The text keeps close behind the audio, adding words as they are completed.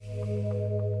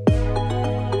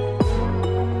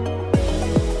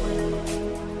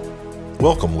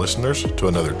Welcome, listeners, to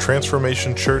another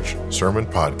Transformation Church Sermon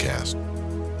Podcast.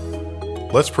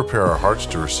 Let's prepare our hearts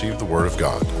to receive the Word of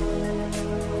God.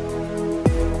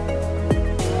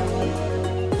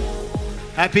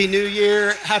 Happy New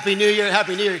Year, Happy New Year,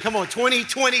 Happy New Year. Come on,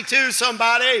 2022,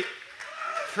 somebody.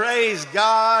 Praise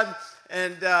God.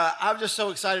 And I'm just so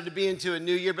excited to be into a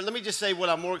new year. But let me just say what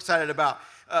I'm more excited about.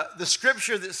 The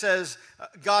scripture that says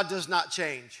God does not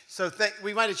change. So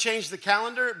we might have changed the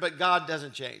calendar, but God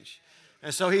doesn't change.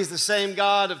 And so he's the same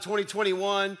God of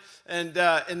 2021. And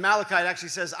in Malachi, it actually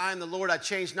says, I am the Lord, I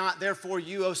change not. Therefore,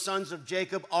 you, O sons of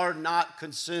Jacob, are not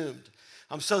consumed.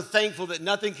 I'm so thankful that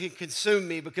nothing can consume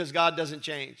me because God doesn't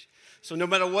change. So no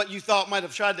matter what you thought might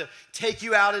have tried to take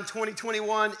you out in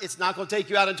 2021, it's not going to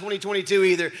take you out in 2022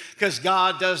 either, because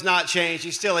God does not change.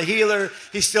 He's still a healer.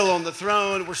 He's still on the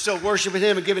throne. We're still worshiping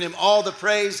him and giving him all the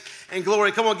praise and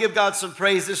glory. Come on, give God some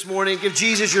praise this morning. Give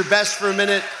Jesus your best for a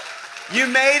minute. You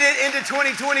made it into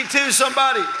 2022,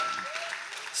 somebody.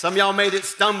 Some of y'all made it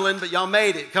stumbling, but y'all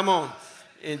made it. Come on,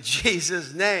 in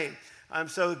Jesus' name. I'm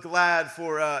so glad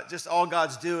for just all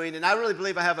God's doing. And I really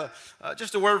believe I have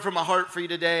just a word from my heart for you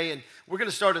today. And we're going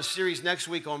to start a series next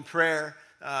week on prayer.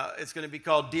 It's going to be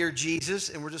called Dear Jesus.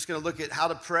 And we're just going to look at how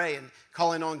to pray and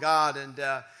calling on God and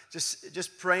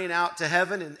just praying out to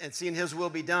heaven and seeing his will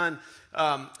be done.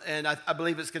 And I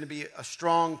believe it's going to be a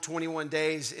strong 21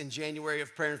 days in January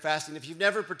of prayer and fasting. If you've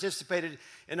never participated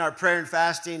in our prayer and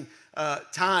fasting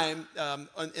time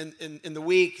in the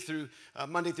week through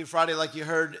Monday through Friday, like you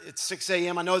heard, it's 6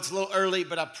 a.m. I know it's a little early,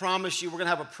 but I promise you we're going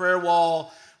to have a prayer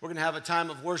wall. We're going to have a time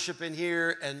of worship in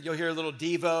here, and you'll hear a little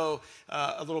Devo,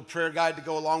 a little prayer guide to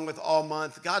go along with all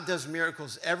month. God does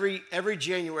miracles every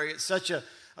January. It's such a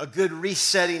good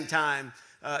resetting time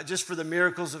just for the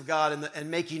miracles of God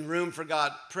and making room for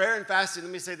God. Prayer and fasting,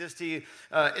 let me say this to you,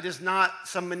 it is not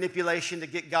some manipulation to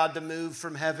get God to move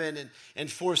from heaven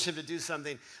and force him to do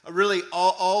something. Really,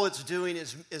 all it's doing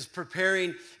is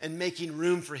preparing and making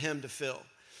room for him to fill.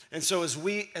 And so as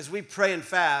we pray and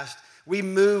fast, we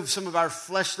move some of our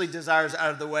fleshly desires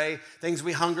out of the way, things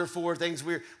we hunger for, things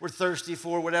we're thirsty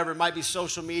for, whatever. It might be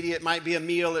social media, it might be a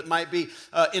meal, it might be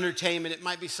entertainment, it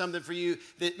might be something for you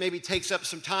that maybe takes up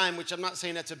some time, which I'm not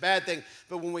saying that's a bad thing,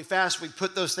 but when we fast, we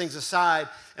put those things aside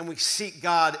and we seek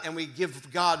God and we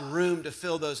give God room to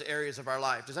fill those areas of our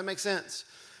life. Does that make sense?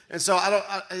 And so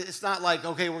it's not like,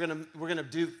 okay, we're gonna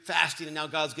do fasting and now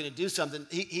God's gonna do something.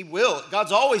 He will.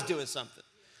 God's always doing something.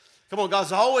 Come on,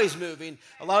 God's always moving.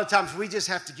 A lot of times we just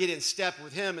have to get in step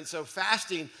with him. And so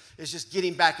fasting is just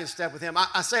getting back in step with him.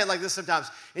 I say it like this sometimes.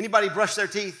 Anybody brush their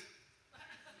teeth?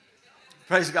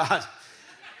 Praise God.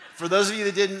 For those of you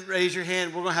that didn't raise your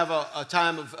hand, we're going to have a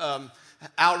time of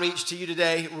outreach to you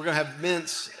today. We're going to have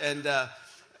mints and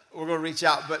we're going to reach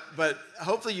out. But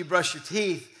hopefully you brush your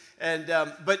teeth. And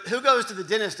but who goes to the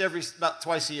dentist about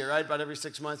twice a year, right? About every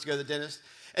 6 months you go to the dentist.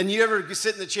 And you ever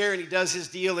sit in the chair and he does his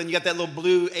deal and you got that little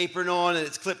blue apron on and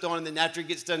it's clipped on, and then after he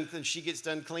gets done and she gets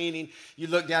done cleaning, you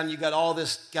look down and you got all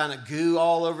this kind of goo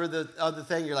all over the other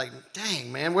thing. You're like,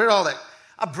 dang, man, where'd all that?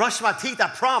 I brushed my teeth, I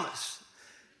promise.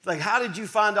 Like, how did you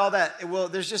find all that? Well,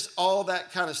 there's just all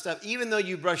that kind of stuff. Even though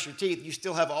you brush your teeth, you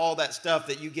still have all that stuff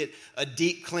that you get a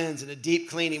deep cleanse and a deep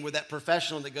cleaning with that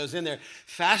professional that goes in there.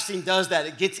 Fasting does that.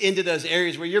 It gets into those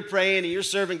areas where you're praying and you're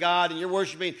serving God and you're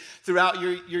worshiping throughout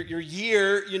your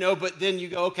year, but then you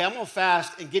go, okay, I'm going to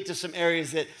fast and get to some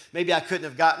areas that maybe I couldn't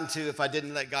have gotten to if I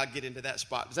didn't let God get into that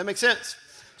spot. Does that make sense?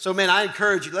 So, man, I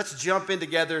encourage you, let's jump in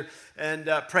together and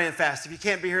pray and fast. If you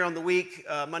can't be here on the week,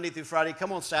 Monday through Friday,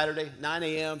 come on Saturday, 9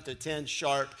 a.m. to 10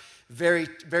 sharp. Very,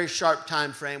 very sharp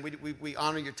time frame. We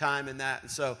honor your time in that, and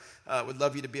so would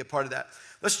love you to be a part of that.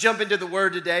 Let's jump into the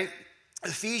word today.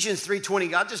 Ephesians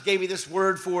 3:20. God just gave me this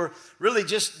word for really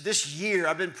just this year.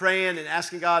 I've been praying and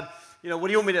asking God, what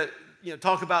do you want me to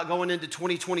talk about going into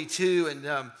 2022?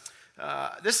 And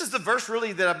this is the verse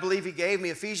really that I believe he gave me,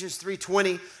 Ephesians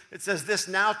 3:20. It says this,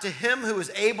 now to him who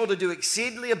is able to do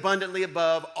exceedingly abundantly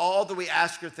above all that we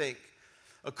ask or think,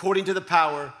 according to the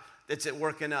power that's at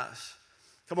work in us.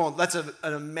 Come on, that's an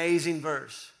amazing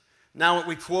verse. Now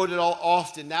we quote it all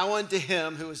often. Now unto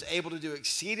him who is able to do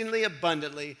exceedingly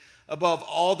abundantly above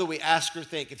all that we ask or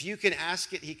think. If you can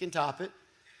ask it, he can top it.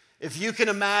 If you can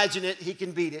imagine it, he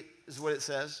can beat it, is what it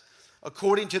says.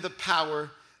 According to the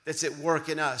power that's at work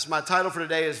in us. My title for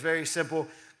today is very simple.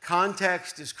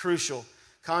 Context is crucial.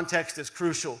 Context is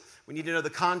crucial. We need to know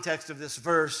the context of this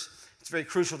verse. It's very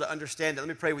crucial to understand it. Let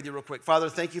me pray with you real quick. Father,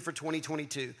 thank you for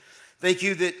 2022. Thank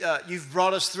you that you've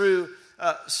brought us through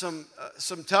some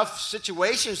tough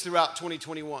situations throughout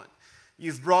 2021.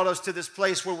 You've brought us to this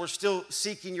place where we're still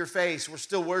seeking your face. We're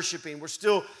still worshiping. We're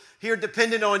still here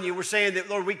dependent on you. We're saying that,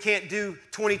 Lord, we can't do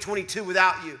 2022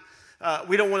 without you.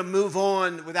 We don't want to move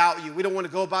on without you. We don't want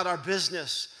to go about our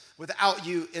business without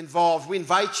you involved. We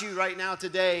invite you right now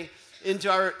today into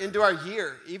our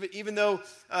year, even though,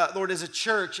 Lord, as a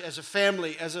church, as a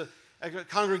family, as a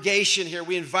congregation here,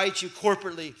 we invite you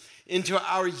corporately into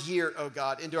our year, oh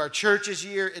God, into our church's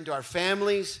year, into our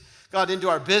families, God, into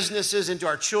our businesses, into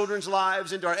our children's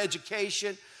lives, into our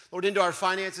education, Lord, into our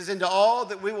finances, into all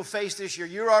that we will face this year.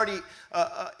 You're already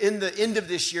in the end of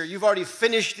this year. You've already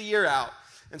finished the year out.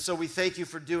 And so we thank you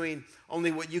for doing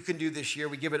only what you can do this year.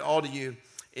 We give it all to you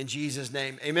in Jesus'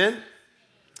 name. Amen?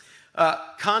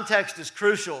 Context is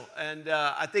crucial, and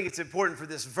I think it's important for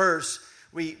this verse.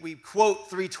 We quote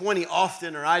 3:20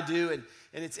 often, or I do, and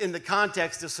it's in the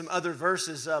context of some other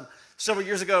verses. Several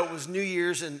years ago, it was New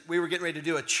Year's, and we were getting ready to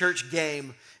do a church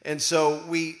game. And so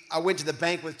I went to the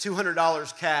bank with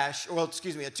 $200 cash, a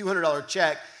 $200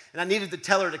 check, and I needed the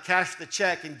teller to cash the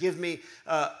check and give me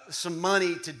some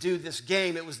money to do this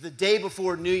game. It was the day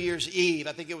before New Year's Eve.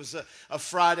 I think it was a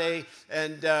Friday,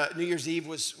 and New Year's Eve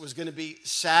was going to be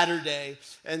Saturday.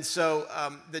 And so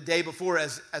the day before,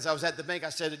 as I was at the bank, I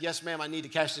said, yes, ma'am, I need to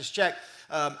cash this check.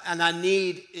 And I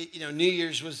need, New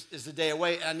Year's is the day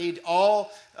away. I need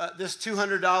all this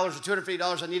 $200 or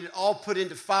 $250. I need it all put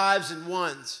into fives and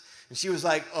ones. And she was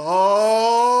like,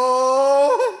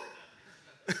 oh.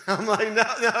 I'm like, no.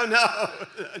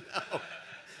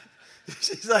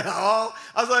 She's like, oh.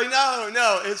 I was like,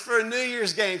 no, it's for a New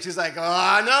Year's game. She's like, oh,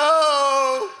 I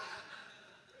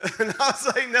know. And I was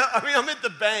like, no, I'm at the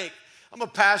bank. I'm a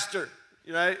pastor,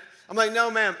 right? I'm like,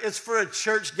 no, ma'am, it's for a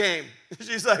church game.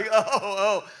 She's like,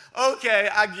 oh, okay,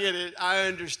 I get it. I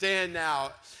understand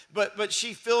now. But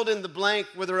she filled in the blank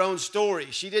with her own story.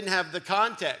 She didn't have the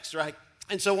context, right?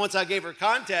 And so once I gave her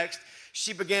context,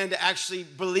 she began to actually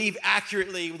believe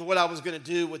accurately with what I was going to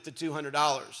do with the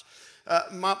 $200.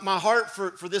 My heart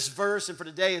for this verse and for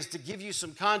today is to give you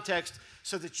some context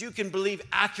so that you can believe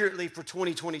accurately for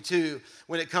 2022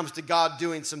 when it comes to God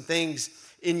doing some things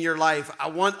in your life. I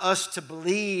want us to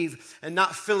believe and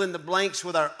not fill in the blanks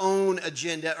with our own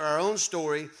agenda or our own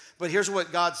story. But here's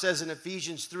what God says in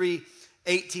Ephesians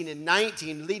 3:18 and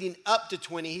 19, leading up to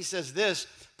 20. He says this,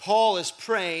 Paul is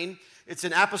praying. It's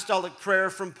an apostolic prayer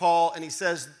from Paul, and he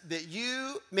says that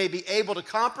you may be able to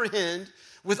comprehend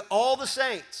with all the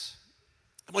saints.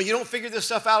 Well, you don't figure this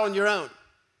stuff out on your own.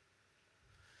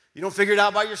 You don't figure it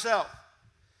out by yourself.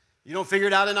 You don't figure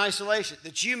it out in isolation.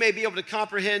 That you may be able to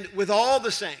comprehend with all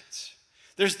the saints.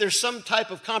 There's some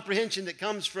type of comprehension that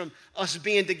comes from us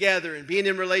being together and being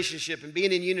in relationship and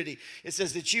being in unity. It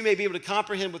says that you may be able to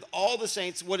comprehend with all the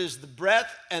saints what is the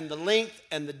breadth and the length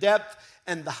and the depth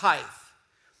and the height.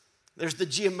 There's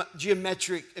the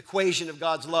geometric equation of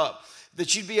God's love.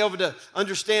 That you'd be able to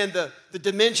understand the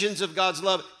dimensions of God's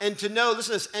love and to know,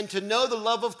 listen to this, and to know the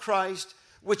love of Christ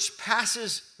which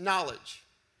passes knowledge.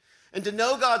 And to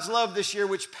know God's love this year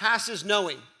which passes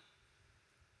knowing.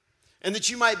 And that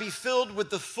you might be filled with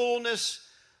the fullness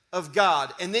of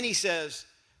God. And then he says,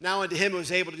 now unto him who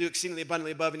is able to do exceedingly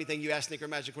abundantly above anything you ask, think, or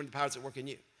imagine according to the powers that work in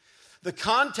you. The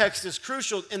context is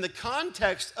crucial. In the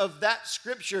context of that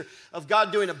scripture of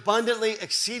God doing abundantly,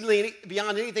 exceedingly,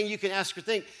 beyond anything you can ask or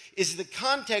think, is the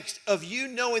context of you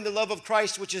knowing the love of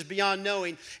Christ, which is beyond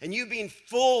knowing, and you being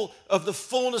full of the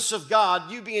fullness of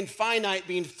God, you being finite,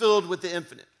 being filled with the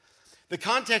infinite. The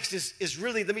context is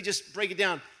really, let me just break it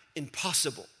down,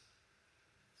 impossible.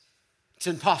 It's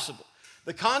impossible.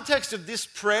 The context of this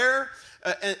prayer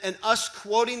and us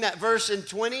quoting that verse in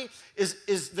 20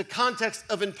 is the context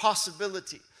of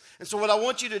impossibility. And so what I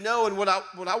want you to know and what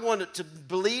I want to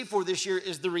believe for this year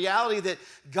is the reality that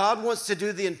God wants to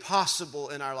do the impossible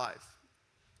in our life.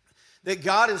 That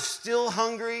God is still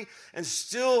hungry and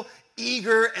still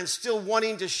eager and still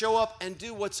wanting to show up and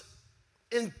do what's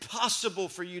impossible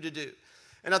for you to do.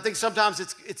 And I think sometimes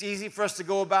it's easy for us to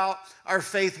go about our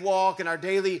faith walk and our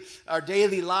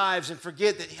daily lives and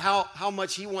forget that how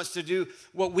much he wants to do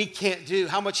what we can't do,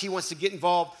 how much he wants to get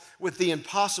involved with the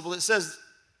impossible. It says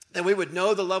that we would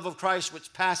know the love of Christ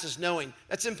which passes knowing.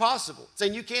 That's impossible. It's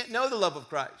saying you can't know the love of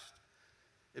Christ.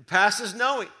 It passes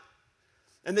knowing.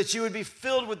 And that you would be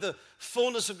filled with the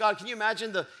fullness of God. Can you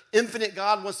imagine the infinite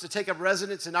God wants to take up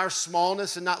residence in our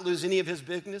smallness and not lose any of his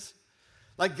bigness?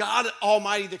 Like God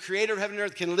Almighty, the creator of heaven and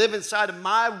earth, can live inside of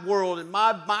my world and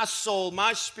my soul,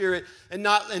 my spirit, and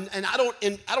I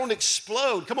don't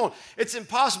explode. Come on, it's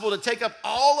impossible to take up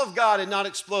all of God and not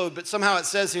explode. But somehow it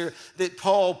says here that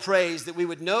Paul prays that we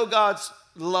would know God's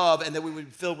love and that we would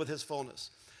be filled with his fullness.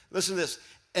 Listen to this.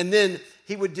 And then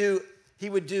he would do he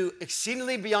would do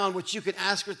exceedingly beyond what you can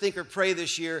ask or think or pray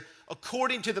this year,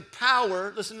 according to the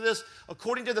power, listen to this,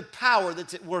 according to the power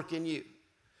that's at work in you.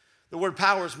 The word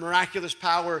power is miraculous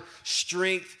power,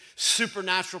 strength,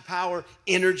 supernatural power,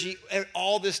 energy,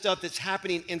 all this stuff that's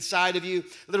happening inside of you,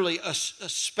 literally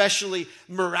especially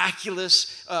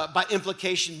miraculous by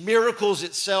implication, miracles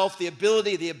itself, the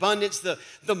ability, the abundance,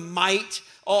 the might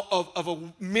of a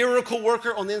miracle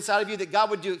worker on the inside of you, that God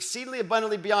would do exceedingly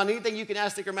abundantly beyond anything you can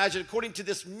ask, think, or imagine, according to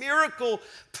this miracle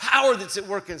power that's at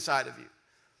work inside of you.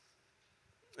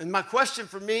 And my question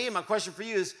for me and my question for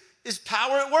you is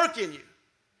power at work in you?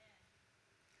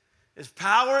 Is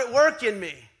power at work in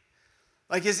me?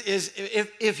 Like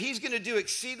if he's going to do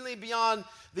exceedingly beyond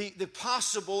the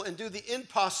possible and do the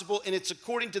impossible, and it's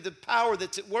according to the power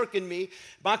that's at work in me,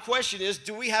 my question is,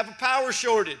 do we have a power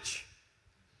shortage?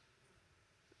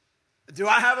 Do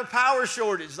I have a power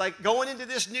shortage? Like going into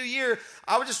this new year,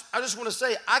 I just want to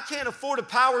say, I can't afford a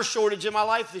power shortage in my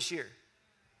life this year.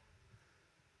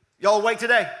 Y'all awake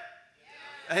today?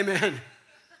 Yeah. Amen.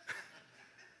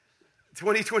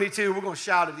 2022, we're going to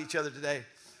shout at each other today.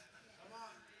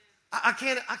 I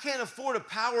can't afford a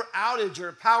power outage or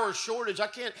a power shortage. I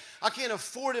can't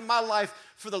afford in my life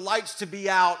for the lights to be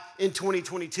out in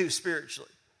 2022 spiritually.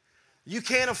 You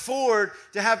can't afford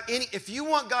to have any, if you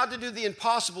want God to do the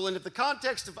impossible, and if the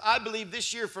context of, I believe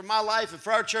this year for my life and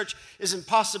for our church is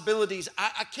impossibilities,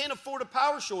 I can't afford a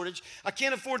power shortage. I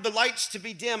can't afford the lights to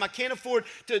be dim. I can't afford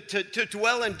to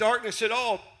dwell in darkness at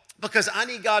all, because I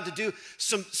need God to do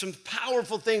some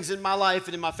powerful things in my life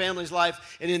and in my family's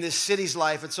life and in this city's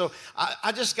life. And so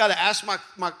I just got to ask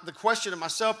the question of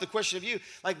myself, the question of you,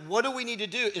 like, what do we need to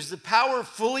do? Is the power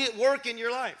fully at work in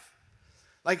your life?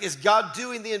 Like, is God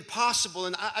doing the impossible?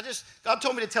 And God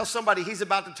told me to tell somebody he's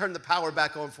about to turn the power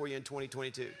back on for you in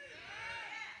 2022.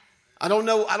 I don't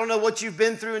know what you've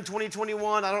been through in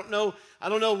 2021. I don't know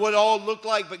what it all looked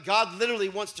like, but God literally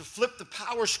wants to flip the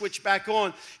power switch back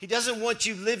on. He doesn't want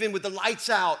you living with the lights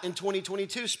out in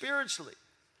 2022 spiritually.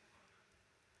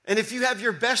 And if you have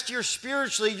your best year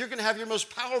spiritually, you're going to have your most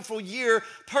powerful year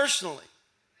personally.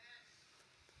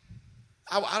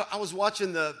 I was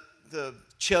watching the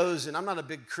Chosen. I'm not a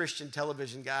big Christian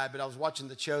television guy, but I was watching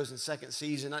The Chosen second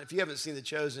season. If you haven't seen The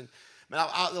Chosen, man,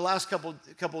 the last couple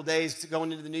of days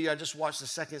going into the new year, I just watched the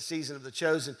second season of The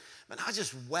Chosen. Man, I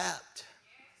just wept.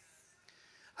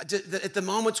 At the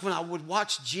moments when I would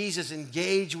watch Jesus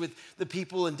engage with the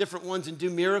people and different ones and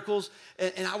do miracles,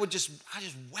 and I just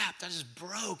wept. I just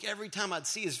broke every time I'd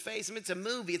see his face. I mean, it's a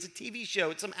movie, it's a TV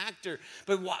show, it's some actor,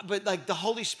 but like the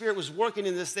Holy Spirit was working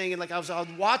in this thing, and like I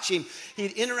would watch him,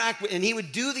 he'd interact with, and he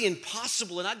would do the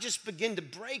impossible, and I'd just begin to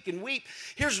break and weep.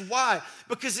 Here's why: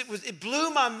 because it blew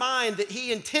my mind that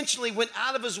he intentionally went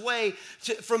out of his way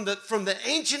from the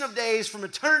Ancient of Days, from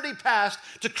eternity past,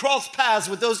 to cross paths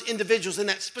with those individuals in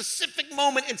that specific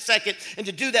moment and second, and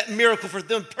to do that miracle for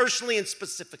them personally and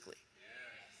specifically.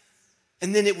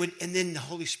 And then the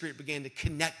Holy Spirit began to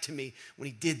connect to me when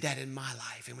he did that in my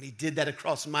life and when he did that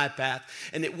across my path.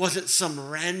 And it wasn't some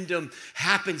random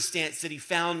happenstance that he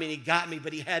found me and he got me,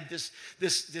 but he had this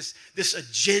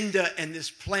agenda and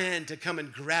this plan to come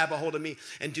and grab a hold of me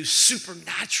and do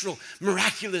supernatural,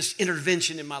 miraculous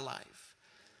intervention in my life.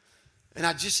 And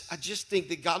I just think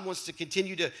that God wants to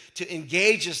continue to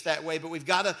engage us that way, but we've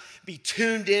got to be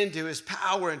tuned into his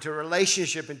power and to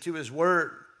relationship and to his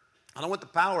word. I don't want the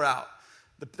power out.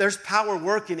 There's power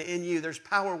working in you. There's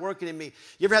power working in me.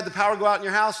 You ever had the power go out in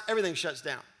your house? Everything shuts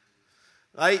down,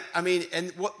 right? I mean,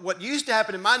 and what used to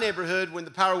happen in my neighborhood when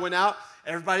the power went out,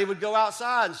 everybody would go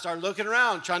outside and start looking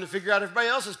around, trying to figure out if everybody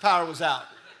else's power was out.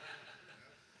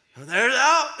 Oh, they're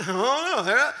out. Oh, no,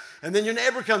 they're out. And then your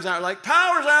neighbor comes out like,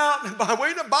 power's out.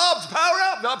 Bob's power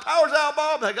out. No, power's out,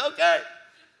 Bob. Like, okay.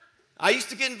 I used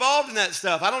to get involved in that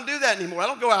stuff. I don't do that anymore. I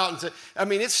don't go out and say, I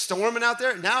mean, it's storming out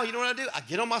there. Now, you know what I do? I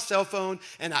get on my cell phone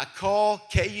and I call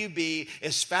KUB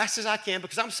as fast as I can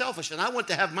because I'm selfish and I want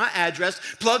to have my address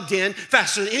plugged in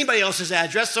faster than anybody else's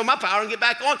address so my power can get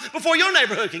back on before your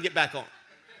neighborhood can get back on.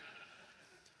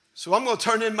 So I'm going to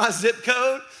turn in my zip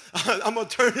code. I'm going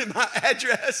to turn in my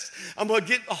address. I'm going to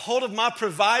get a hold of my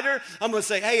provider. I'm going to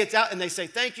say, hey, it's out. And they say,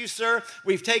 thank you, sir.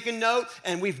 We've taken note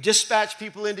and we've dispatched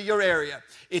people into your area.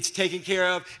 It's taken care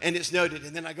of and it's noted.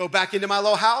 And then I go back into my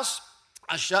little house.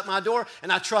 I shut my door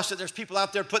and I trust that there's people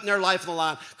out there putting their life on the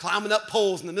line, climbing up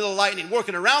poles in the middle of lightning,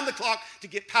 working around the clock to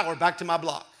get power back to my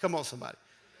block. Come on, somebody.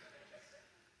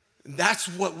 That's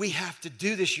what we have to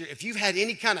do this year. If you've had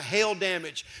any kind of hail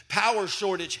damage, power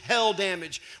shortage, hail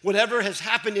damage, whatever has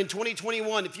happened in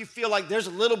 2021, if you feel like there's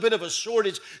a little bit of a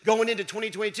shortage going into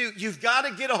 2022, you've got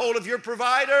to get a hold of your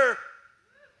provider.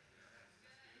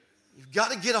 You've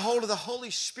got to get a hold of the Holy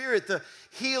Spirit, the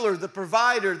healer, the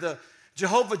provider, the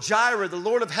Jehovah Jireh, the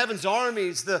Lord of heaven's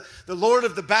armies, the Lord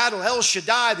of the battle, El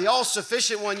Shaddai, the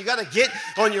all-sufficient one. You got to get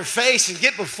on your face and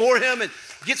get before him and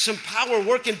get some power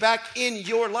working back in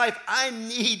your life. I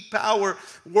need power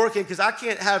working because I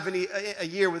can't have a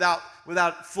year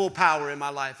without full power in my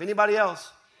life. Anybody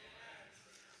else?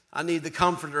 I need the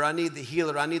comforter. I need the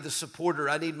healer. I need the supporter.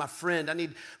 I need my friend. I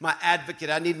need my advocate.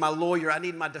 I need my lawyer. I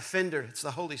need my defender. It's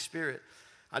the Holy Spirit.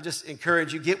 I just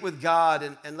encourage you, get with God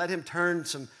and let him turn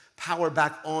some power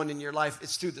back on in your life.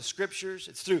 It's through the scriptures.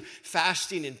 It's through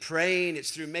fasting and praying.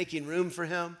 It's through making room for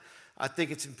him. I think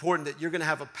it's important that you're going to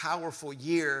have a powerful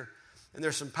year, and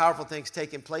there's some powerful things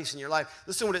taking place in your life.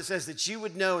 Listen to what it says, that you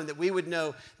would know and that we would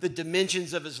know the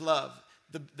dimensions of his love,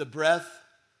 the breadth,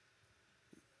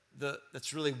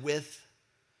 that's really width,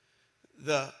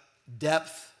 the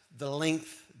depth, the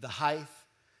length, the height.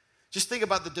 Just think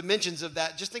about the dimensions of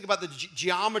that. Just think about the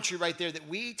geometry right there that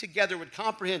we together would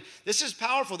comprehend. This is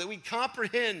powerful, that we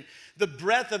comprehend the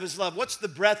breadth of his love. What's the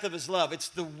breadth of his love? It's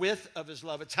the width of his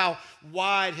love. It's how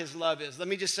wide his love is. Let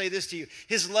me just say this to you.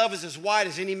 His love is as wide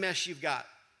as any mess you've got.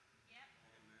 Yep.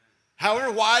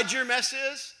 However wide your mess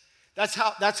is, that's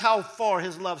how far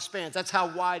his love spans. That's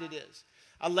how wide it is.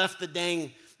 I left the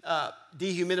dang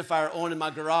dehumidifier on in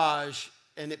my garage,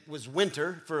 and it was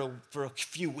winter for a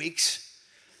few weeks.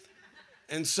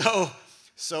 And so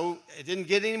it didn't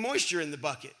get any moisture in the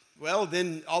bucket. Well,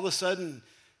 then all of a sudden,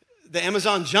 the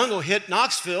Amazon jungle hit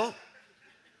Knoxville,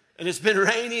 and it's been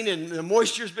raining, and the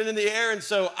moisture's been in the air. And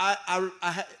so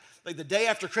I like the day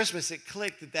after Christmas, it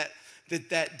clicked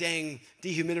that dang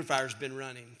dehumidifier been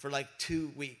running for like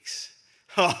 2 weeks.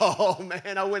 Oh,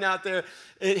 man, I went out there.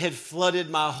 It had flooded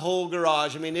my whole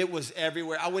garage. I mean, it was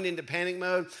everywhere. I went into panic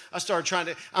mode. I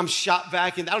started I'm shop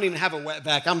vacuuming. I don't even have a wet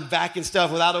vac. I'm vacuuming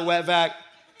stuff without a wet vac.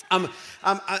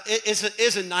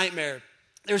 It's a nightmare.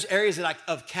 There's areas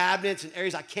of cabinets and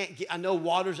areas I can't get. I know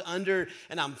water's under,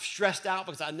 and I'm stressed out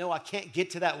because I know I can't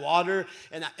get to that water,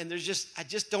 and I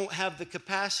just don't have the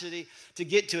capacity to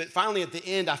get to it. Finally, at the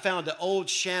end, I found an old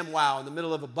ShamWow in the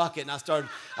middle of a bucket, and I started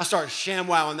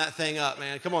ShamWowing that thing up.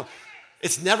 Man, come on!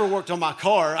 It's never worked on my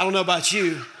car. I don't know about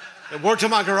you. It worked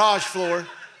on my garage floor.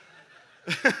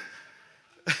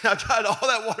 I got all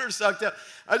that water sucked up.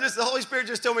 The Holy Spirit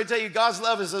just told me to tell you, God's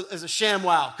love is a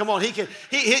ShamWow. Come on, He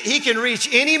can reach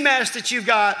any mess that you've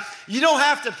got. You don't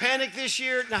have to panic this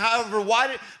year. Now, however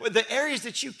wide the areas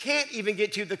that you can't even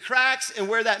get to, the cracks and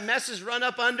where that mess is run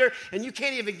up under, and you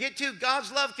can't even get to,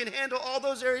 God's love can handle all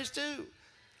those areas too.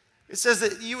 It says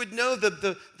that you would know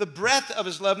the breadth of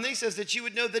his love, and then he says that you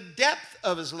would know the depth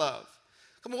of his love.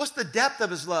 Come on, what's the depth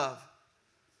of his love?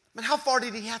 I mean, how far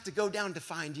did he have to go down to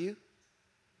find you?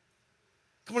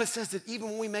 Come on, it says that even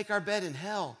when we make our bed in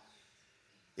hell,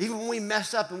 even when we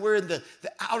mess up and we're in the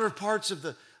outer parts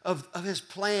of his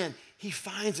plan, he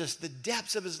finds us, the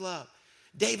depths of his love.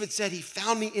 David said he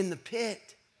found me in the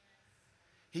pit.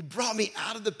 He brought me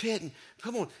out of the pit. And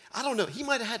come on, I don't know, he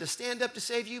might have had to stand up to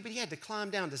save you, but he had to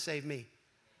climb down to save me.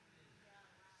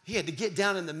 He had to get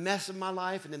down in the mess of my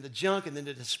life and in the junk and then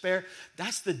the despair.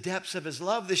 That's the depths of his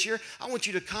love this year. I want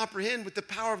you to comprehend with the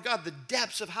power of God the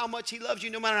depths of how much he loves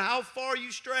you. No matter how far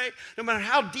you stray, no matter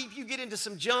how deep you get into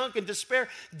some junk and despair,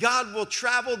 God will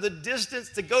travel the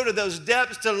distance to go to those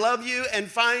depths to love you and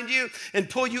find you and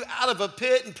pull you out of a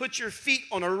pit and put your feet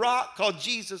on a rock called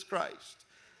Jesus Christ.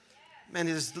 Man,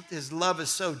 his love is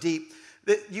so deep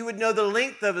that you would know the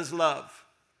length of his love.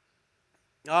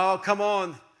 Oh, come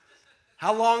on.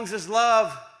 How long's his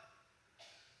love?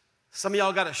 Some of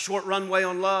y'all got a short runway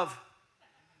on love.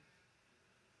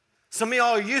 Some of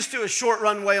y'all are used to a short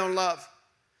runway on love.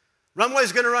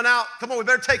 Runway's going to run out. Come on, we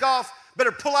better take off.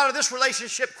 Better pull out of this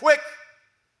relationship quick.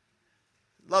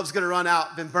 Love's going to run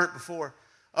out. Been burnt before.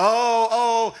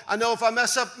 Oh, I know if I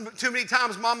mess up too many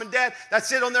times, mom and dad,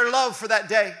 that's it on their love for that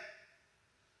day.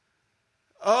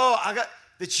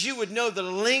 That you would know the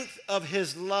length of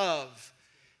his love.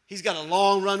 He's got a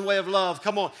long runway of love.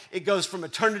 Come on. It goes from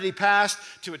eternity past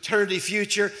to eternity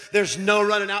future. There's no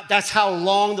running out. That's how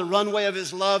long the runway of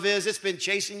his love is. It's been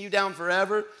chasing you down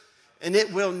forever, and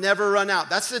it will never run out.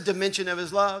 That's the dimension of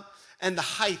his love and the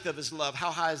height of his love. How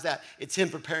high is that? It's him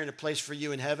preparing a place for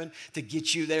you in heaven to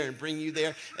get you there and bring you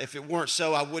there. If it weren't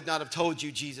so, I would not have told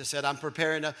you, Jesus said, I'm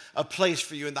preparing a place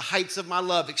for you. And the heights of my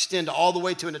love extend all the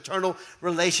way to an eternal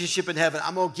relationship in heaven.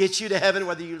 I'm going to get you to heaven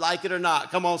whether you like it or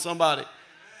not. Come on, somebody.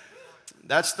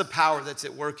 That's the power that's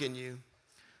at work in you. It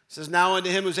says, now unto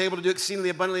him who's able to do exceedingly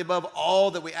abundantly above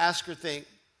all that we ask or think,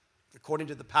 according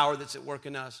to the power that's at work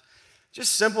in us.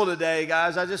 Just simple today,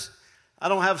 guys. I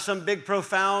don't have some big,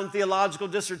 profound theological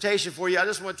dissertation for you. I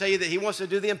just want to tell you that he wants to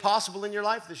do the impossible in your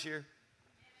life this year.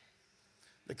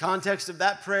 The context of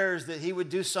that prayer is that he would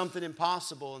do something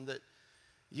impossible and that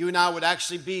you and I would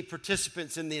actually be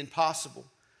participants in the impossible,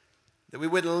 that we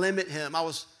wouldn't limit him. I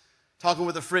was talking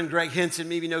with a friend, Greg Henson.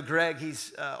 Maybe you know Greg.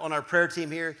 He's on our prayer team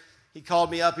here. He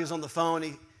called me up. He was on the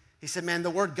phone. He said, man,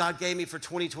 the word God gave me for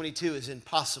 2022 is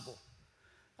impossible.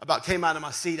 I about came out of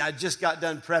my seat. I just got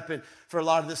done prepping for a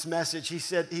lot of this message.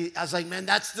 I was like, man,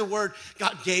 that's the word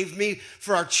God gave me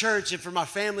for our church and for my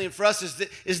family and for us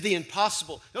is the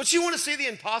impossible. Don't you want to see the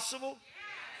impossible?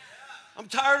 I'm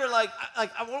tired of I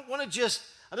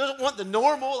don't want the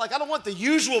normal, I don't want the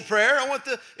usual prayer. I want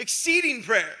the exceeding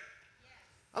prayer.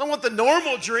 I don't want the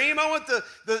normal dream. I want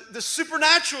the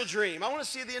supernatural dream. I want to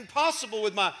see the impossible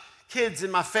with my kids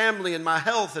and my family and my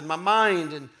health and my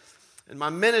mind and my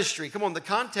ministry. Come on, the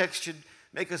context should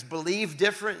make us believe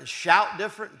different and shout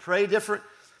different and pray different,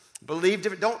 believe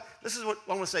different. This is what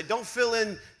I want to say. Don't fill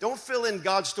in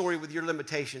God's story with your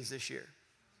limitations this year.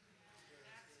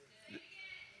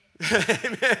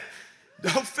 Amen.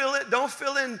 Don't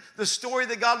fill in the story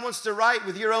that God wants to write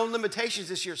with your own limitations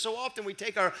this year. So often we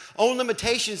take our own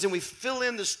limitations and we fill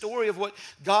in the story of what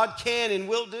God can and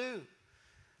will do.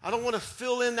 I don't want to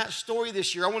fill in that story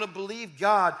this year. I want to believe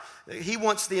God. He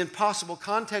wants the impossible.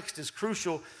 Context is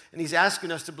crucial, and he's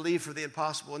asking us to believe for the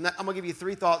impossible. And I'm going to give you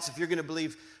 3 thoughts if you're going to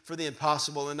believe for the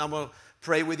impossible, and I'm going to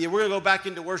pray with you. We're going to go back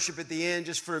into worship at the end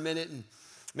just for a minute, and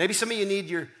maybe some of you need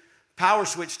your power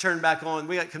switch turned back on.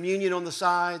 We got communion on the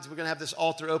sides. We're going to have this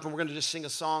altar open. We're going to just sing a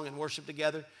song and worship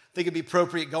together. I think it'd be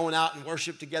appropriate going out and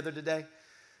worship together today.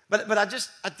 But I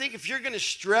think if you're going to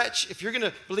stretch, if you're going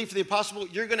to believe for the impossible,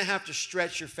 you're going to have to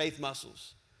stretch your faith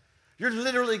muscles. You're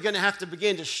literally going to have to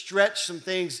begin to stretch some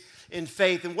things in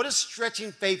faith. And what does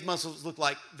stretching faith muscles look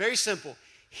like? Very simple.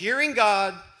 Hearing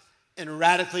God and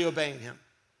radically obeying him.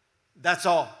 That's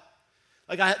all.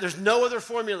 There's no other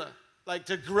formula.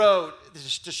 To grow,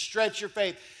 to stretch your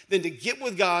faith, than to get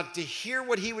with God, to hear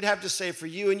what he would have to say for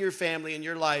you and your family and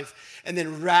your life, and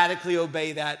then radically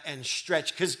obey that and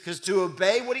stretch. Because to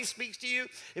obey what he speaks to you,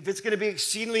 if it's going to be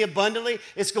exceedingly abundantly,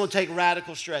 it's going to take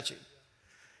radical stretching.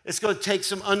 It's going to take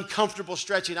some uncomfortable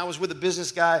stretching. I was with a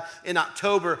business guy in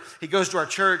October. He goes to our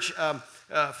church,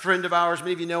 a friend of ours.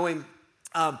 Many of you know him.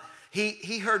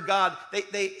 He heard God.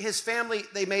 His family,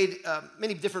 they made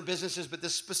many different businesses, but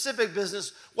this specific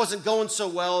business wasn't going so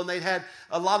well, and they'd had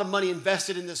a lot of money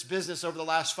invested in this business over the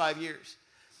last 5 years.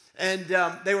 And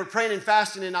they were praying and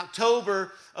fasting in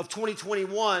October of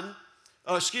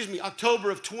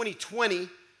 2020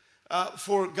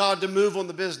 for God to move on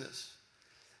the business.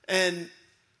 And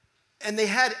they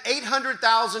had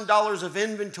 $800,000 of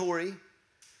inventory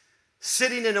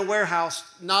sitting in a warehouse,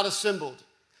 not assembled.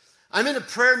 I'm in a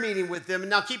prayer meeting with them, and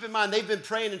now keep in mind, they've been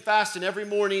praying and fasting every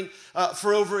morning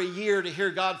for over a year to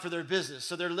hear God for their business,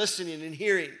 so they're listening and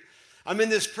hearing. I'm in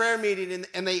this prayer meeting,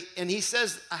 and he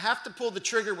says, I have to pull the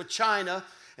trigger with China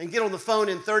and get on the phone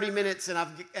in 30 minutes, and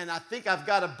I think I've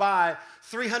got to buy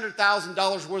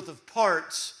 $300,000 worth of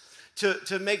parts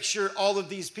to make sure all of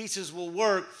these pieces will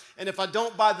work, and if I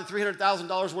don't buy the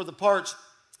 $300,000 worth of parts,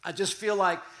 I just feel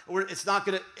like it's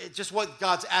just what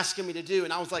God's asking me to do.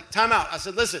 And I was like, time out. I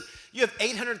said, listen, you have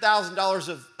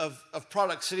 $800,000 of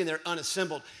products sitting there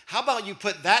unassembled. How about you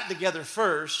put that together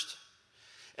first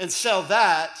and sell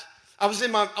that? I'm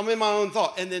in my own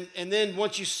thought. And then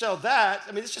once you sell that,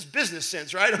 it's just business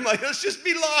sense, right? I'm like, let's just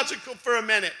be logical for a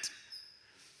minute.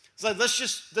 It's like, let's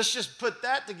just put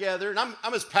that together. And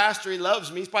I'm his pastor. He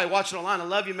loves me. He's probably watching online. I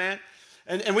love you, man.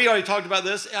 And we already talked about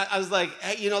this. I was like,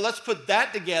 hey, let's put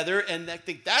that together, and I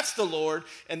think that's the Lord.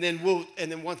 And then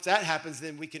once that happens,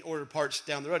 then we can order parts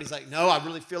down the road. He's like, no, I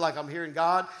really feel like I'm hearing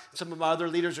God. Some of my other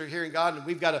leaders are hearing God, and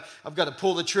I've got to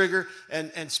pull the trigger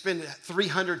and spend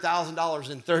 $300,000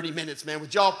 in 30 minutes, man.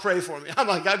 Would y'all pray for me? I'm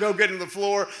like, I go get on the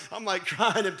floor. I'm like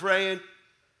crying and praying.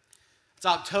 It's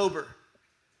October,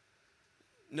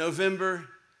 November.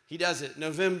 He does it.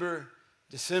 November,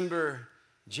 December,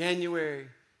 January,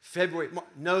 February,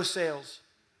 no sales,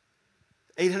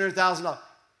 $800,000.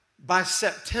 By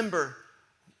September,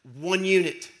 1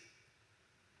 unit.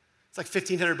 It's like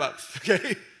 $1,500,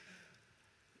 okay?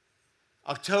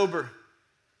 October,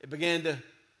 it began to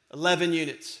 11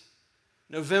 units.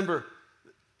 November,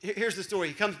 here's the story.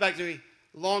 He comes back to me,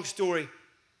 long story,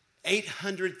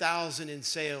 800,000 in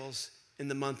sales in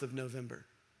the month of November.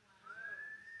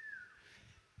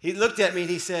 He looked at me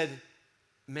and he said,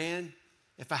 man,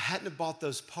 if I hadn't have bought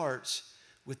those parts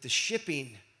with the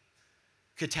shipping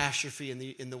catastrophe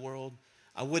in the world,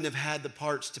 I wouldn't have had the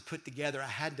parts to put together. I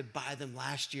had to buy them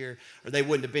last year, or they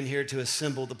wouldn't have been here to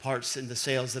assemble the parts in the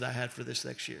sales that I had for this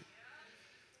next year.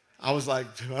 I was like,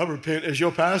 I repent as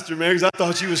your pastor, man, because I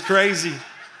thought you was crazy.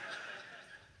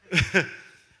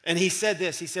 And he said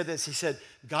this, he said,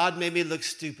 God made me look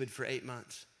stupid for 8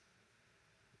 months,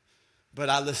 but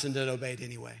I listened and obeyed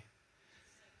anyway.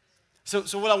 So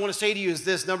what I want to say to you is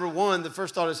this. Number one, the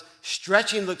first thought is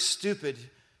stretching looks stupid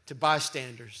to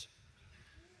bystanders.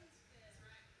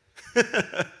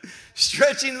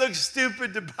 Stretching looks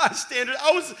stupid to bystanders.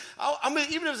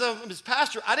 Even as a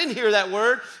pastor, I didn't hear that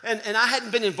word, and I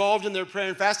hadn't been involved in their prayer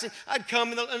and fasting. I'd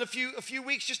come in a few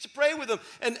weeks just to pray with them,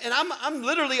 and I'm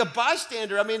literally a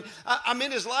bystander. I mean, I'm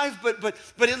in his life,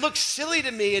 but it looks silly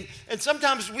to me, and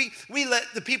sometimes we let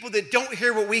the people that don't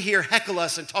hear what we hear heckle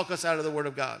us and talk us out of the Word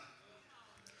of God.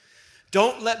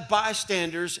 Don't let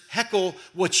bystanders heckle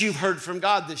what you've heard from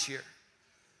God this year.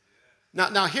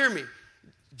 Now hear me.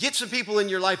 Get some people in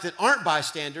your life that aren't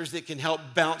bystanders that can help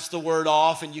bounce the word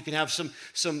off, and you can have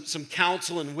some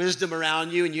counsel and wisdom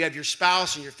around you, and you have your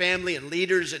spouse and your family and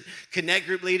leaders and connect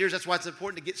group leaders. That's why it's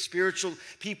important to get spiritual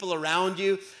people around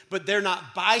you, but they're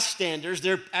not bystanders.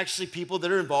 They're actually people that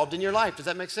are involved in your life. Does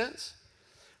that make sense?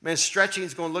 Man, stretching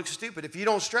is going to look stupid. If you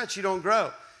don't stretch, you don't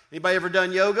grow. Anybody ever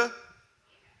done yoga?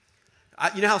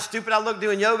 You know how stupid I looked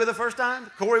doing yoga the first time?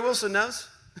 Corey Wilson knows.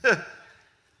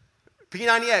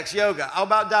 P90X yoga. I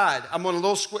about died. I'm on a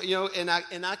little square, and I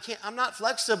can't. I'm not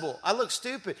flexible. I look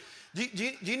stupid. Do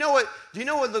you know what? Do you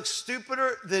know what looks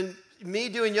stupider than me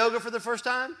doing yoga for the first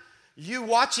time? You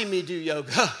watching me do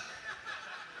yoga.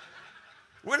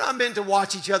 We're not meant to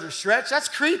watch each other stretch. That's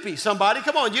creepy. Somebody,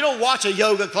 come on. You don't watch a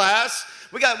yoga class.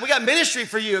 We got ministry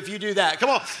for you if you do that. Come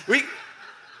on.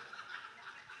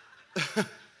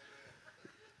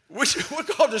 We're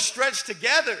called to stretch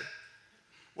together.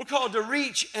 We're called to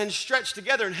reach and stretch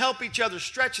together and help each other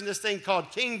stretch in this thing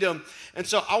called kingdom. And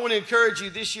so I want to encourage you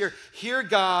this year, hear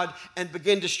God and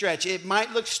begin to stretch. It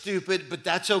might look stupid, but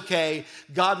that's okay.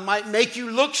 God might make you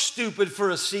look stupid for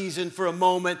a season, for a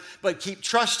moment, but keep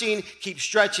trusting, keep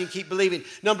stretching, keep believing.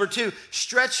 Number two,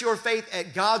 stretch your faith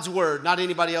at God's word, not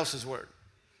anybody else's word.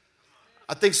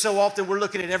 I think so often we're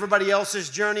looking at everybody else's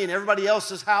journey and everybody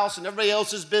else's house and everybody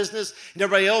else's business and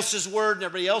everybody else's word and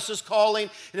everybody else's calling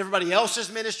and everybody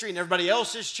else's ministry and everybody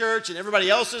else's church and everybody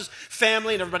else's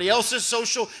family and everybody else's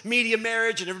social media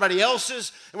marriage and everybody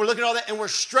else's. And we're looking at all that and we're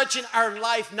stretching our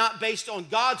life not based on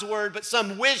God's word, but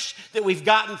some wish that we've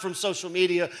gotten from social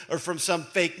media or from some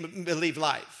fake believe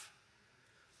life.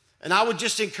 And I would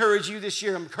just encourage you this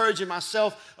year. I'm encouraging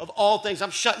myself of all things.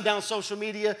 I'm shutting down social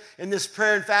media in this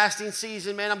prayer and fasting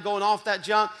season, man. I'm going off that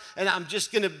junk, and I'm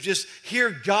just going to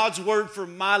hear God's word for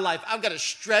my life. I've got to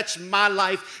stretch my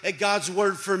life at God's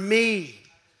word for me.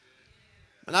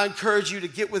 And I encourage you to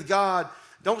get with God.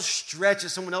 Don't stretch at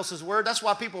someone else's word. That's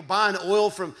why people buying oil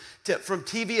from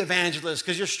TV evangelists,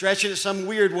 because you're stretching at some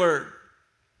weird word.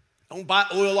 Don't buy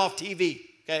oil off TV,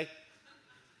 okay?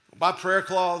 Don't buy prayer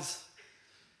cloths.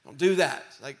 Don't do that.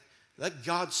 Let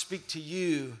God speak to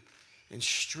you and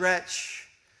stretch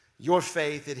your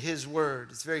faith at His word.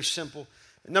 It's very simple.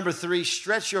 And number three,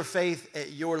 stretch your faith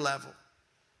at your level.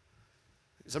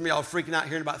 Some of y'all are freaking out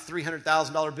hearing about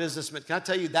 $300,000 businessman. Can I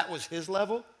tell you that was his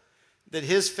level? That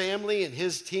his family and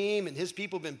his team and his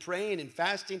people have been praying and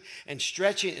fasting and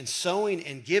stretching and sowing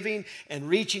and giving and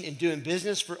reaching and doing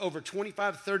business for over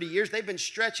 25, 30 years. They've been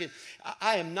stretching.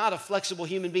 I am not a flexible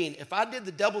human being. If I did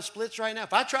the double splits right now,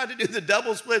 if I tried to do the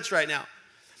double splits right now,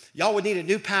 y'all would need a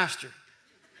new pastor.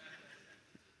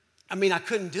 I mean, I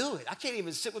couldn't do it. I can't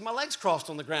even sit with my legs crossed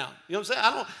on the ground. You know what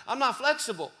I'm saying? I'm not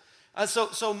flexible.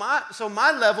 So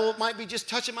my level might be just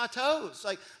touching my toes.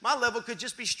 Like my level could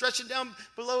just be stretching down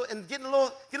below and getting a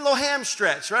little ham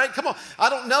stretch, right? Come on. I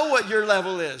don't know what your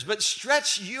level is, but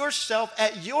stretch yourself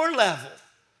at your level.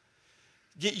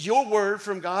 Get your word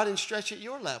from God and stretch at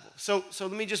your level. So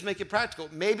let me just make it practical.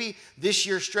 Maybe this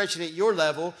year stretching at your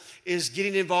level is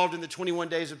getting involved in the 21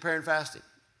 days of prayer and fasting.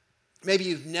 Maybe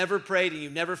you've never prayed and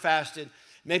you've never fasted.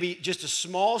 Maybe just a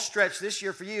small stretch this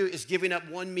year for you is giving up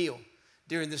one meal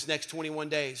during this next 21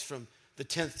 days from the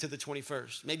 10th to the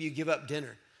 21st. Maybe you give up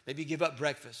dinner. Maybe you give up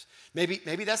breakfast. Maybe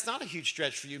that's not a huge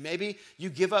stretch for you. Maybe you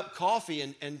give up coffee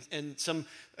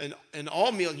and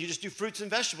all meal and you just do fruits and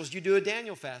vegetables. You do a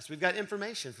Daniel fast. We've got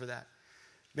information for that.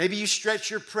 Maybe you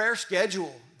stretch your prayer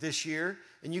schedule this year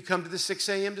and you come to the 6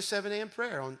 a.m. to 7 a.m.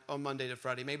 prayer on Monday to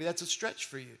Friday. Maybe that's a stretch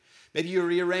for you. Maybe you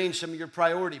rearrange some of your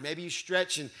priority. Maybe you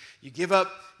stretch and you give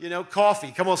up,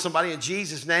 coffee. Come on, somebody, in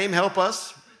Jesus' name, help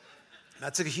us.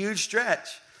 That's a huge stretch.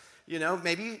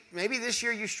 Maybe this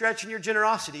year you stretch in your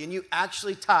generosity and you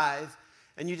actually tithe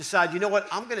and you decide, you know what,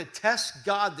 I'm going to test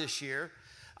God this year.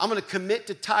 I'm going to commit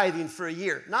to tithing for a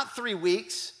year, not 3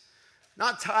 weeks,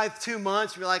 not tithe 2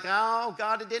 months. You're like, oh,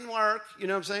 God, it didn't work. You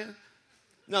know what I'm saying?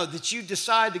 No, that you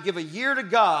decide to give a year to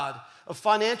God of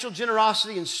financial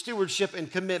generosity and stewardship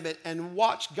and commitment and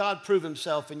watch God prove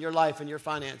himself in your life and your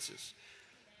finances.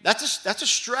 That's a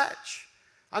stretch.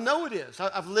 I know it is.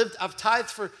 I've tithed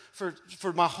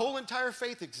for my whole entire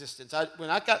faith existence. When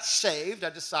I got saved, I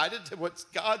decided that what's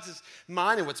God's is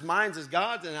mine and what's mine is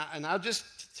God's, and I just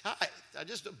tithed.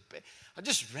 I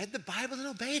just read the Bible and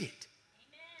obeyed it.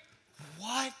 Amen.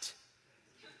 What?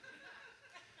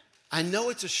 I know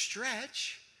it's a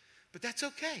stretch, but that's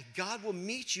okay. God will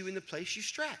meet you in the place you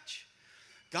stretch.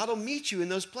 God will meet you in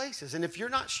those places. And if you're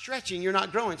not stretching, you're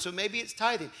not growing. So maybe it's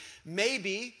tithing.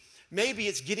 Maybe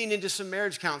it's getting into some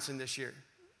marriage counseling this year.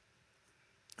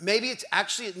 Maybe it's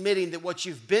actually admitting that what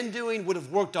you've been doing would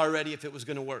have worked already if it was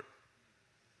going to work.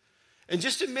 And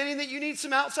just admitting that you need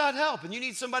some outside help and you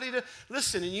need somebody to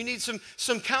listen and you need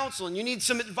some counsel and you need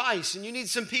some advice and you need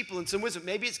some people and some wisdom.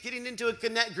 Maybe it's getting into a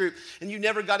connect group and you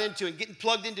never got into and getting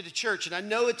plugged into the church. And I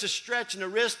know it's a stretch and a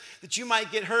risk that you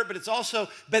might get hurt, but it's also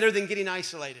better than getting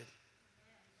isolated.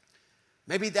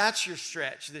 Maybe that's your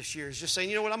stretch this year, is just saying,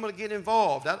 you know what, I'm going to get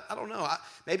involved. I don't know.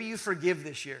 Maybe you forgive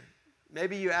this year.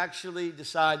 Maybe you actually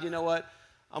decide, you know what,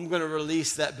 I'm going to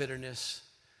release that bitterness.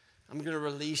 I'm going to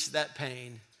release that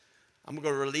pain. I'm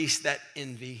going to release that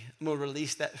envy. I'm going to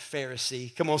release that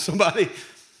Pharisee. Come on, somebody.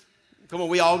 Come on,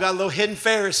 we all got a little hidden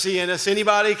Pharisee in us.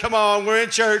 Anybody? Come on, we're in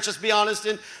church. Let's be honest.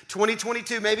 In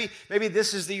 2022, maybe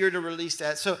this is the year to release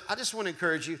that. So I just want to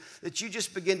encourage you that you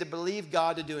just begin to believe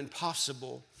God to do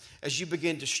impossible as you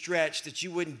begin to stretch, that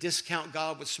you wouldn't discount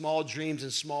God with small dreams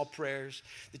and small prayers,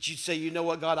 that you'd say, you know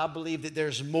what, God, I believe that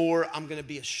there's more. I'm going to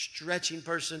be a stretching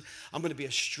person. I'm going to be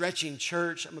a stretching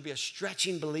church. I'm going to be a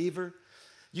stretching believer.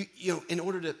 You know, in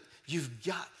order to, you've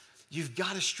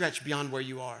got to stretch beyond where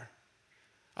you are.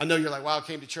 I know you're like, wow, I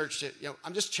came to church to,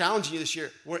 I'm just challenging you this year.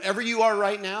 Wherever you are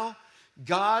right now,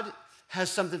 God has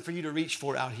something for you to reach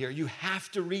for out here. You have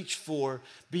to reach for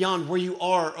beyond where you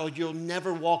are, or you'll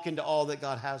never walk into all that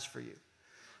God has for you.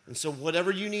 And so whatever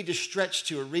you need to stretch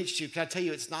to or reach to, can I tell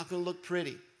you, it's not going to look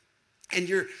pretty. And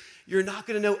you're not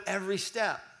going to know every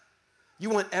step. You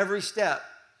want every step.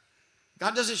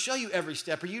 God doesn't show you every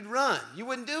step, or you'd run. You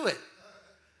wouldn't do it.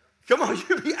 Come on,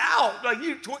 you'd be out. Like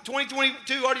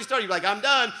 2022 already started. You're like, I'm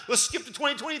done. Let's skip to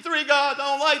 2023, God.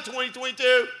 I don't like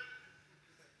 2022.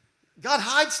 God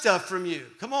hides stuff from you.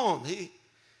 Come on. He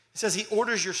says he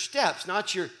orders your steps,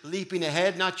 not your leaping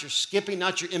ahead, not your skipping,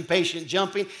 not your impatient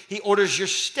jumping. He orders your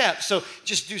steps. So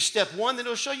just do step 1, then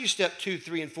he'll show you step 2,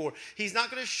 3, and 4. He's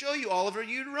not going to show you all of it.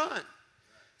 You'd run.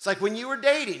 It's like when you were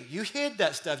dating, you hid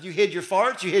that stuff. You hid your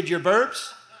farts, you hid your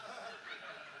burps.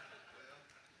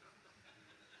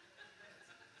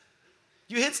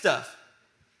 You hid stuff.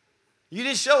 You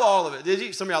didn't show all of it, did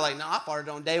you? Some of y'all are like, no, I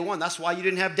farted on day 1. That's why you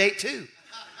didn't have date 2.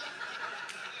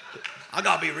 I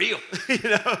gotta be real,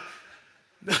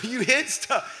 No, you hid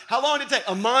stuff. How long did it take?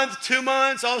 A month, 2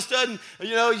 months? All of a sudden,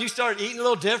 you start eating a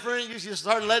little different. You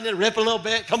start letting it rip a little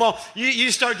bit. Come on,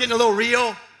 you start getting a little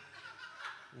real.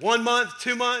 1 month,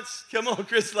 2 months. Come on,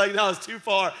 Chris is like, no, it's too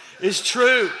far. It's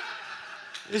true.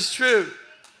 It's true.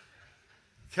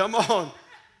 Come on.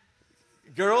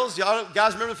 Girls, y'all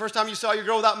guys remember the first time you saw your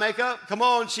girl without makeup? Come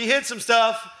on, she hid some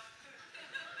stuff.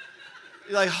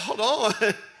 You're like, hold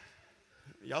on.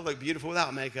 Y'all look beautiful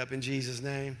without makeup in Jesus'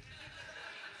 name.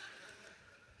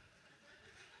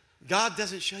 God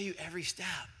doesn't show you every step.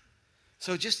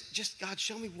 So just God,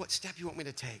 show me what step you want me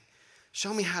to take.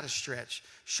 Show me how to stretch.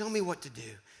 Show me what to do.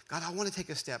 God, I want to take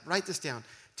a step. Write this down.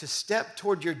 To step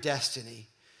toward your destiny,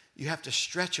 you have to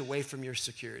stretch away from your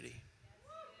security.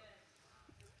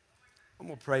 I'm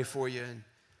going to pray for you. And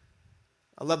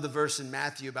I love the verse in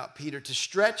Matthew about Peter. To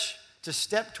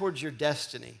step towards your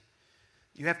destiny,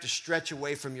 you have to stretch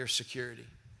away from your security.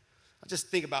 I just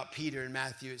think about Peter in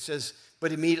Matthew. It says,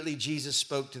 but immediately Jesus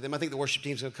spoke to them. I think the worship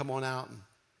team's going to come on out. And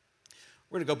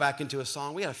we're going to go back into a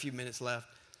song. We got a few minutes left.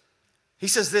 He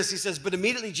says this, he says, but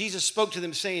immediately Jesus spoke to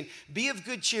them saying, be of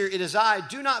good cheer, it is I,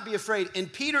 do not be afraid.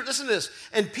 And Peter, listen to this,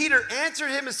 and Peter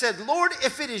answered him and said, Lord,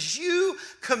 if it is you,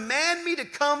 command me to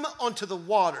come onto the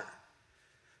water.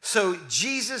 So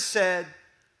Jesus said,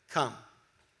 come.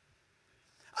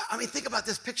 I mean, think about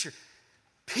this picture.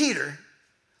 Peter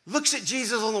looks at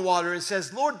Jesus on the water and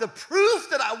says, Lord, the proof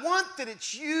that I want that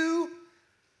it's you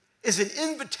is an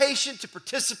invitation to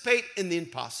participate in the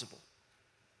impossible.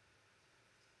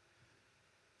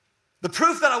 The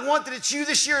proof that I want that it's you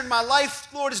this year in my life,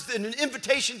 Lord, is an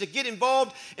invitation to get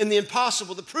involved in the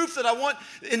impossible. The proof that I want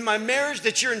in my marriage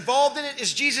that you're involved in it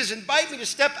is, Jesus, invite me to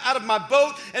step out of my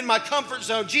boat and my comfort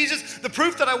zone. Jesus, the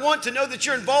proof that I want to know that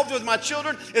you're involved with my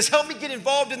children is, help me get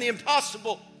involved in the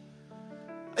impossible.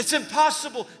 It's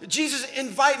impossible. Jesus,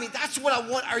 invite me. That's what I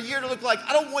want our year to look like.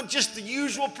 I don't want just the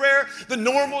usual prayer, the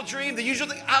normal dream, the usual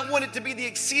thing. I want it to be the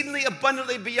exceedingly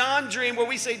abundantly beyond dream where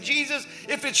we say, Jesus,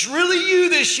 if it's really you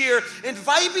this year,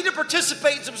 invite me to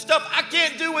participate in some stuff I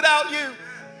can't do without you.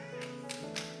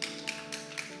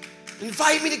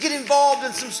 Invite me to get involved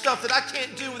in some stuff that I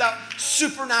can't do without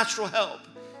supernatural help.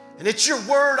 And it's your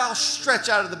word, I'll stretch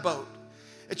out of the boat.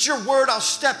 It's your word, I'll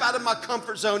step out of my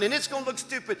comfort zone. And it's going to look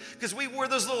stupid because we wore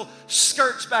those little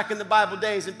skirts back in the Bible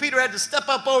days. And Peter had to step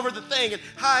up over the thing and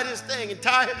hide his thing and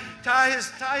tie his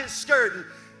skirt and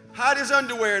hide his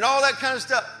underwear and all that kind of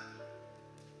stuff.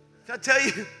 Can I tell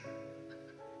you,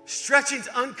 stretching's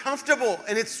uncomfortable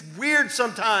and it's weird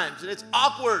sometimes and it's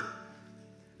awkward.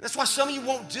 That's why some of you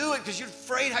won't do it, because you're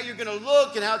afraid how you're going to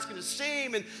look and how it's going to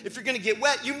seem. And if you're going to get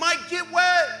wet, you might get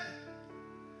wet.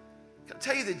 Can I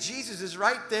tell you that Jesus is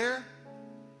right there?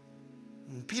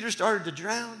 When Peter started to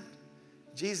drown,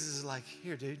 Jesus is like,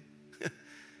 here, dude,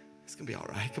 it's going to be all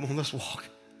right. Come on, let's walk.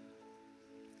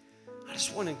 I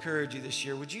just want to encourage you this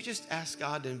year. Would you just ask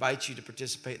God to invite you to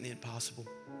participate in the impossible?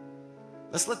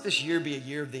 Let's let this year be a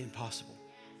year of the impossible.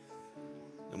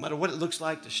 No matter what it looks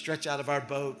like to stretch out of our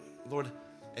boat, Lord,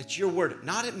 it's your word,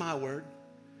 not at my word.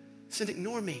 Said,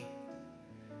 ignore me.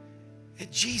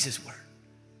 At Jesus' word.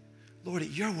 Lord,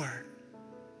 at your word,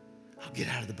 I'll get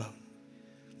out of the boat.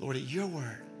 Lord, at your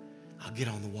word, I'll get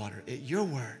on the water. At your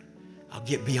word, I'll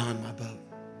get beyond my boat.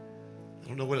 I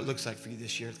don't know what it looks like for you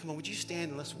this year. Come on, would you stand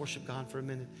and let's worship God for a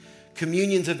minute?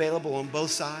 Communion's available on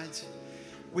both sides.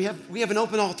 We have an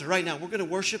open altar right now. We're going to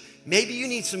worship. Maybe you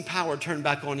need some power turned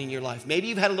back on in your life. Maybe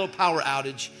you've had a little power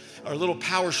outage or a little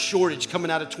power shortage coming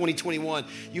out of 2021.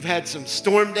 You've had some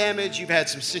storm damage. You've had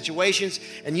some situations.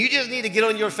 And you just need to get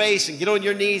on your face and get on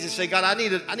your knees and say, God, I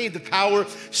need the power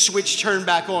switch turned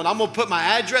back on. I'm going to put my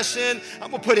address in. I'm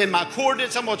going to put in my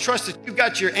coordinates. I'm going to trust that you've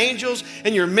got your angels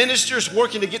and your ministers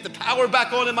working to get the power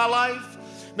back on in my life.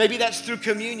 Maybe that's through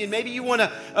communion. Maybe you want to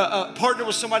partner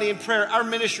with somebody in prayer. Our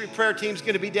ministry prayer team's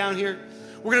going to be down here.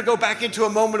 We're going to go back into a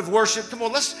moment of worship. Come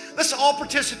on, let's all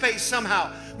participate somehow.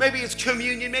 Maybe it's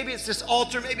communion. Maybe it's this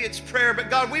altar. Maybe it's prayer. But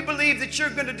God, we believe that you're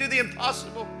going to do the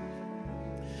impossible.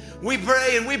 We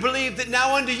pray and we believe that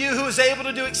now unto you, who is able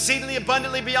to do exceedingly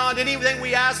abundantly beyond anything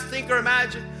we ask, think, or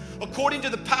imagine, according to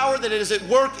the power that is at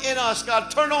work in us. God,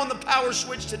 turn on the power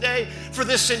switch today for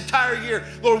this entire year.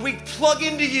 Lord, we plug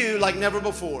into you like never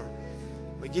before.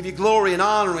 We give you glory and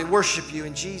honor and we worship you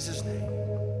in Jesus' name.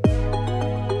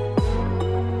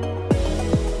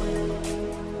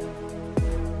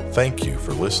 Thank you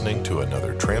for listening to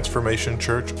another Transformation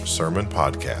Church Sermon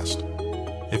Podcast.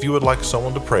 If you would like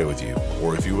someone to pray with you,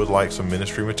 or if you would like some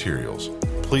ministry materials,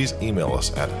 please email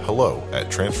us at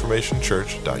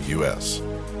hello@transformationchurch.us.